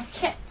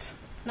 Ratchet.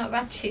 Not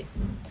ratchet.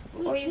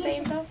 What were you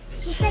saying, Tom?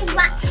 You say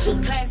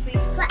ratchet. Classic,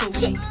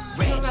 Ratchet.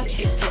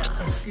 Ratchet.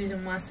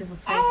 Excusez-moi, s'il vous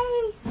plaît.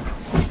 Hey.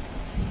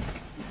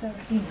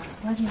 Seraphina,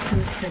 why do you do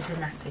it so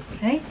dramatic,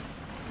 okay?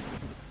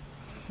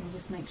 We'll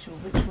just make sure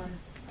which one.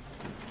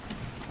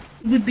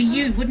 It would be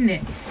you, wouldn't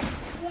it?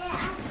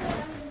 Yeah,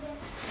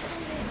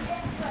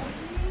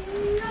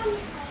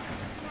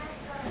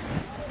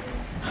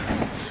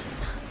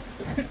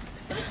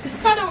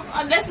 What kind of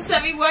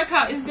unnecessary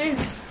workout is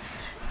this?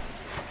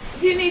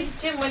 Who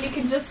needs gym when you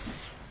can just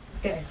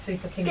Get a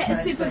super king get size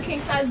a super bed.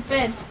 king size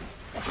bed?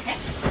 Okay.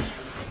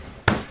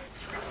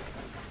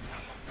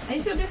 Are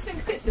you sure this thing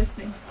fits this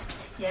thing?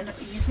 Yeah, look,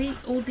 you see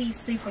all these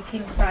super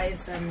king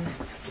size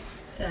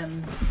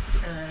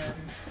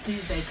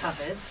duvet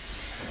covers.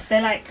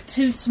 They're like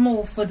too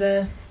small for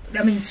the.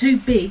 I mean, too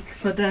big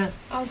for the.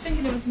 I was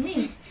thinking it was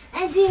me.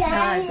 No,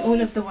 it's all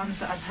of the ones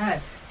that I've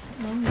had.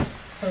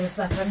 So it's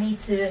like I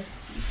need to,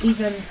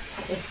 even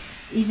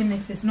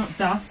if it's not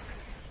dusk,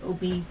 it'll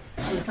be.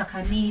 So it's like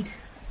I need,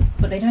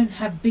 but they don't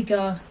have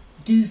bigger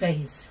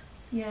duvets.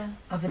 Yeah.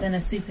 Other than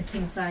a super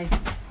king size,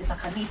 it's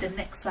like I need the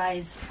next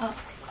size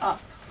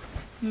up.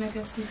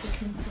 Mega super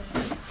king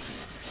size.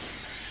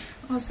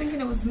 I was thinking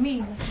it was me.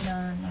 No,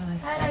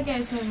 it's How did I get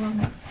it so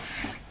wrong?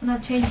 And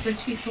I've changed bed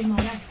sheets all my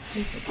life,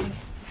 basically.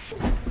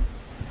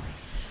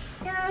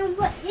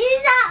 But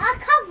is that a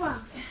cover?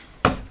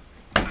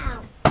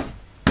 Ow.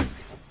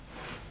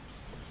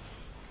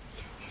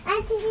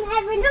 Auntie,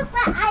 have a look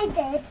what I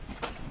did.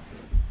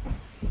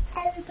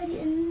 Everybody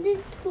a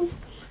little.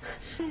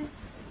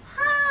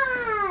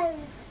 Hi.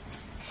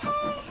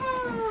 Hey,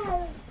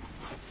 hey.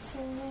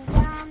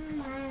 One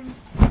man.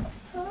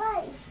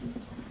 Right.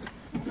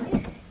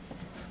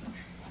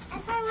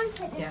 If I wanted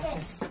to yeah, get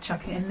just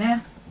chuck it in there.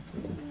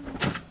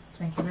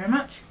 Thank you very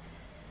much.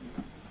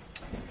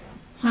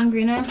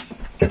 Hungry now?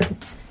 You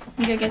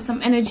gotta get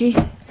some energy.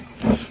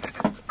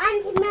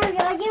 Auntie Mary,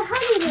 are you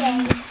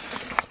hungry?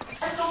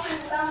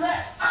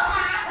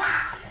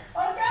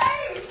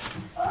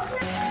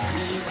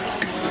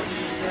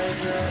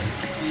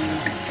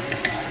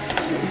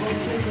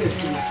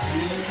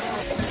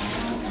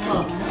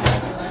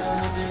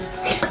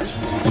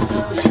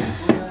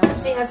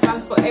 Auntie has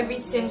sounds for every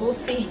single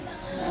C.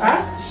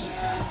 Huh?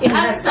 It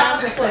has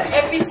sounds for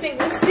every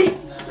single C.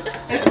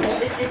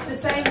 It's the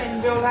same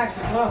in real life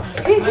as well.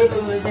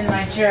 Remember we was in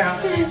Nigeria,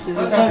 we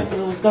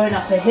was going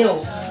up a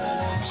hill.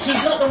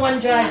 She's not the one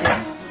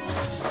driving.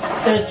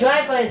 The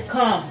driver is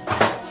calm.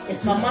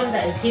 It's my mum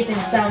that is giving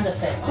sound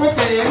effects.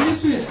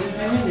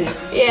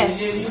 Yes.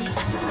 Did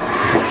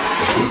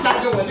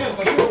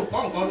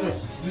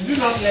you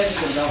not let it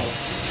go down?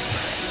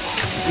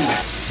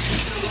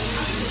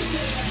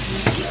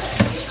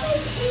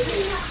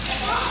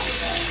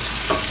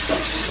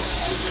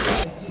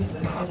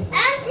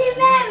 Auntie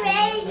Mary,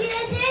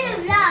 you're doing a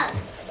vlog.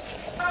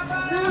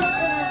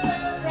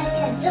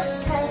 Just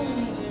tell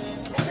me.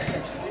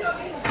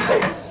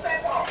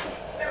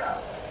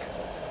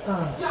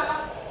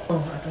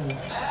 Oh, I don't know.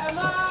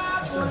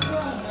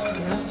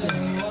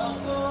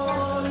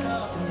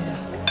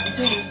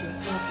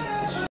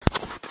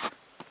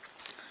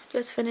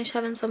 Just finished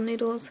having some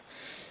noodles.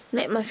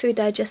 Let my food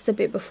digest a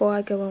bit before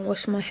I go and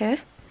wash my hair.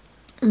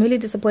 I'm really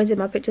disappointed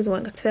my pictures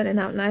weren't turning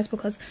out nice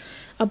because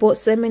I bought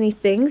so many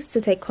things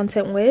to take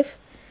content with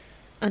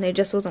and it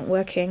just wasn't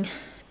working.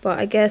 But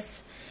I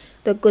guess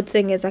the good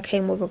thing is I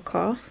came with a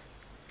car.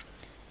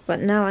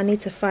 But now I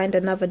need to find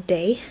another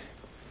day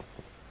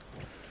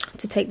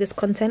to take this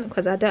content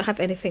because I don't have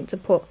anything to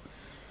put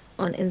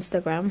on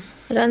Instagram.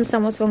 I don't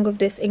understand what's wrong with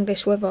this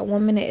English weather.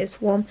 1 minute it's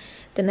warm,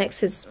 the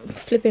next is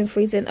flipping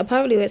freezing.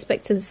 Apparently we're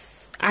expecting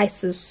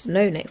ice and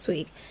snow next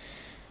week.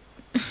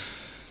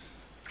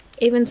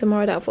 Even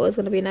tomorrow that I thought it was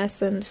going to be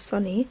nice and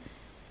sunny,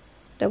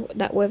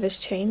 that weather's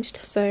changed.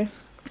 So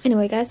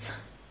anyway guys,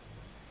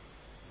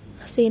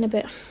 I'll see you in a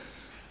bit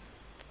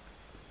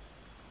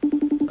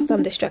because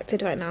I'm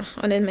distracted right now.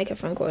 I didn't make a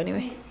phone call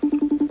anyway.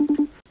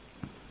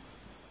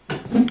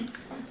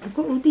 I've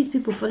got all these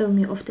people following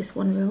me off this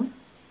one reel.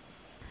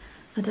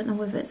 I don't know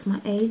whether it's my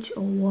age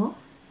or what.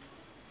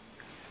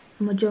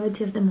 The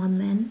majority of them are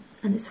men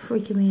and it's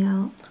freaking me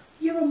out.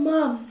 You're a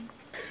mum.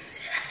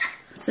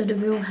 So the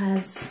reel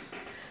has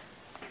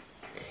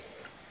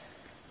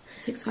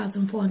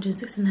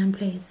 6,469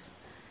 plays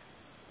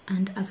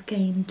and I've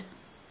gained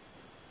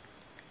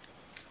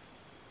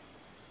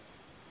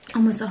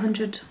almost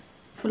 100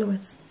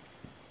 followers.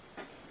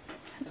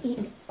 I'm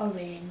eating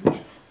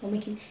orange. We're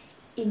making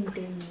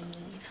Indomie.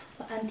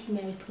 But Auntie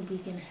Mary's probably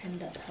going to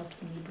end up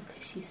helping me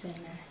because she's so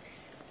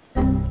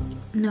nice.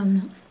 No, I'm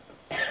not.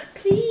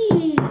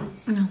 Please.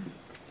 No.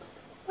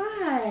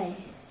 Why?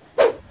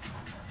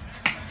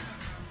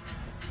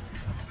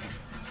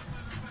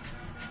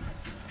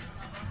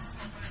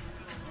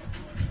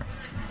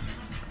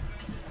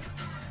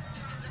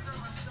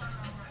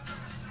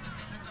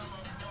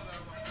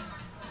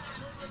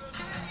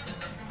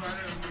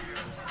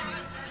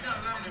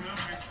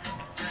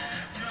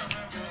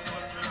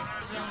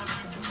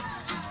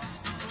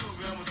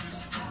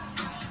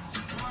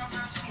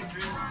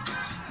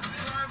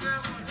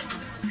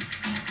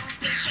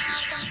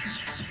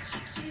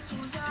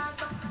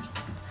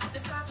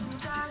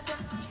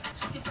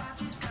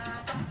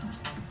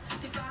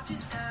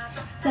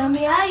 Tell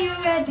me, are you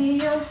ready,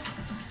 yo?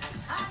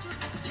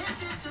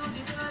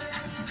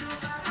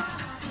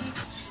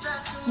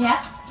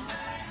 Yeah?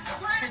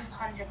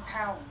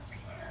 £200.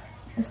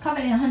 It's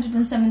currently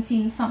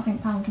 170 something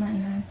pounds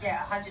 99.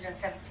 Yeah,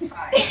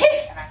 175.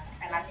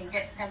 and I can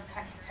get 10%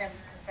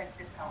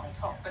 discount on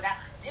top, but that's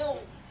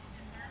still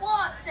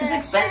It's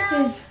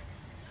expensive.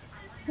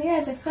 Yeah,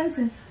 it's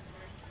expensive.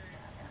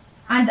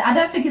 And I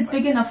don't think it's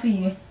big enough for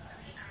you.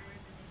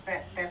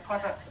 Their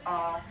products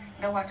are,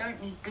 no, I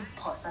don't need big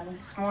pots, I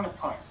need smaller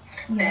pots.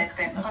 Yeah.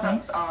 Their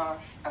products are,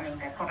 I mean,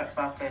 their products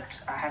are good.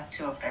 I have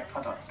 2 of their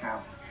products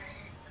now.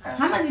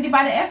 How much did you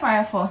buy the air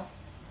fryer for?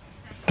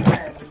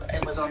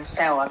 It was on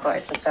sale, I got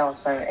it for sale,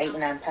 so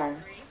 £89.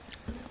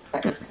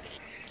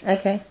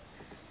 Okay.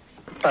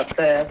 But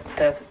the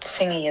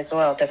thingy as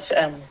well,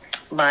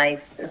 my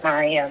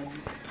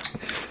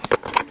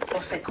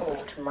what's it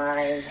called?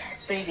 My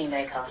smoothie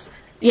maker.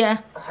 Yeah.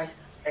 I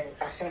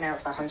think now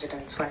it's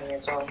 120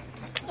 as well.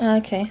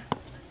 Okay.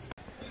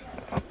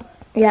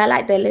 Yeah, I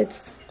like their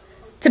lids.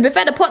 To be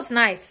fair, the pot's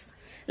nice.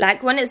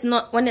 Like when it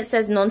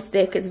says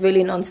non-stick, it's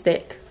really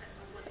non-stick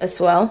as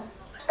well.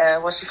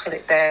 What you call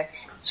it? Their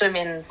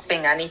swimming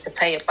thing. I need to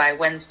pay it by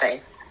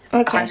Wednesday.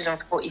 Okay.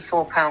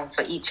 £144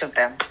 for each of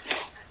them.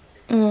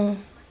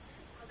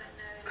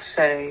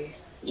 So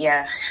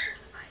yeah,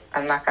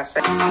 and like I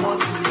said.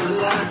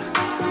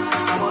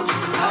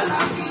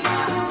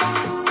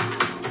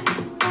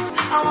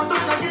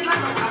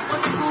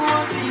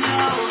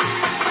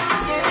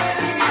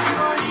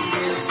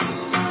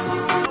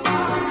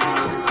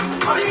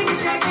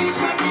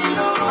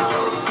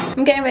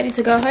 I'm getting ready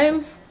to go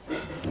home.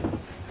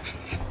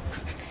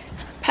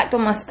 Packed all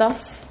my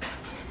stuff.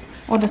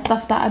 All the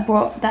stuff that I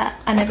brought that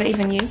I never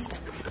even used.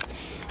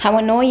 How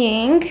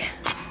annoying.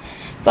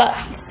 But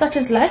such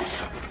is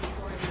life.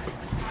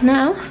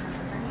 Now,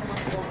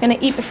 I'm gonna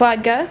eat before I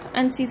go.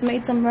 Auntie's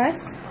made some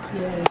rice.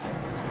 Yeah,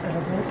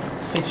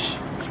 fish.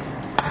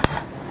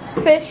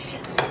 Fish.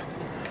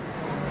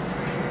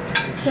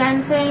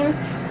 Plantain.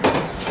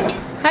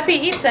 Happy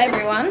Easter,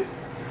 everyone.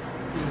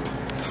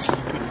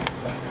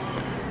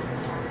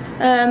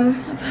 I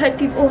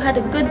hope you've all had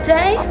a good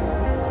day.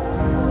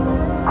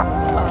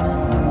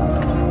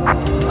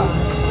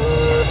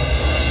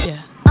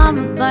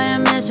 I'ma buy a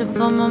mansion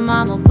for my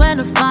mama when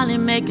I finally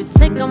make it.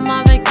 Take all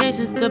my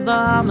vacations to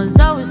Bahamas,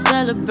 always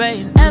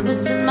celebrating. Ever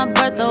since my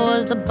birth I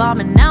was the bomb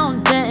and now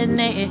I'm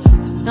detonating.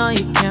 No,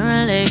 you can't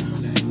relate,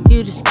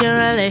 you just can't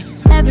relate.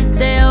 Every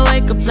day I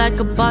wake up like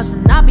a boss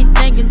and I be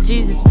thanking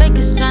Jesus.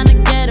 Fakers trying to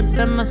get up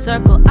in my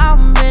circle, I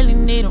don't really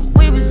need them.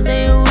 We been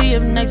saying we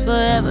up next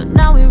forever,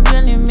 now we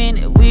really mean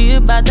it. We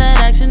about that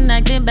action,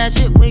 acting bad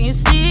shit when you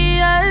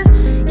see us,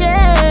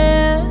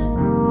 yeah.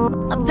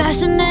 I'm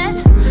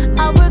passionate,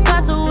 I work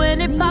hard so when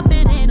it pop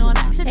it ain't on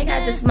accident. Hey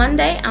guys, it's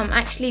Monday. I'm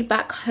actually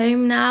back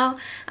home now.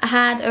 I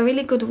had a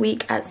really good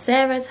week at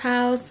Sarah's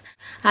house.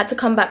 I had to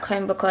come back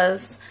home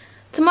because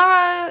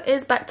tomorrow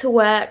is back to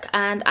work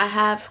and I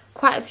have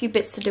quite a few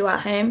bits to do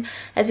at home.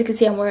 As you can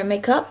see, I'm wearing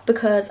makeup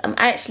because I'm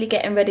actually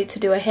getting ready to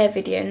do a hair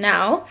video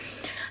now.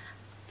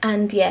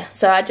 And yeah,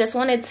 so I just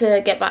wanted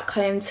to get back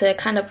home to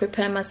kind of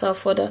prepare myself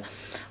for the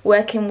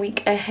working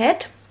week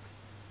ahead.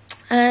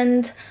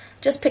 And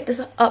just picked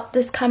up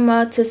this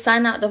camera to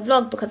sign out the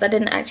vlog because I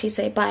didn't actually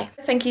say bye.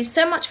 Thank you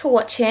so much for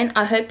watching.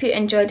 I hope you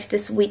enjoyed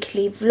this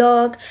weekly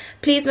vlog.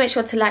 Please make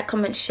sure to like,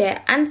 comment,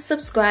 share and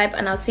subscribe,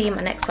 and I'll see you in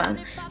my next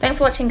one. Thanks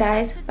for watching,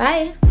 guys.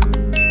 Bye.